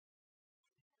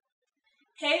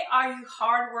Hey, are you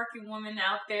hardworking women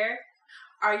out there?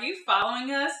 Are you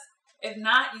following us? If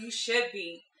not, you should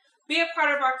be. Be a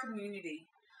part of our community.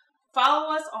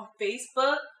 Follow us on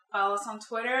Facebook, follow us on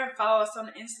Twitter, and follow us on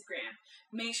Instagram.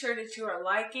 Make sure that you are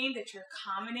liking, that you're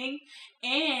commenting,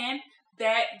 and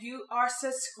that you are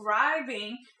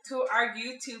subscribing to our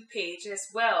YouTube page as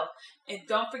well. And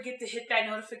don't forget to hit that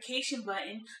notification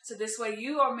button so this way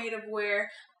you are made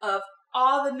aware of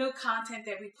all the new content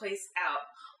that we place out.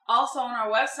 Also on our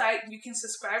website, you can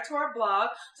subscribe to our blog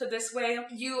so this way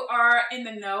you are in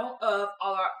the know of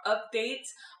all our updates,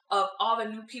 of all the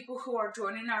new people who are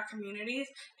joining our communities,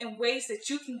 and ways that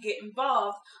you can get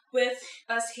involved with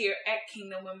us here at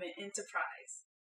Kingdom Women Enterprise.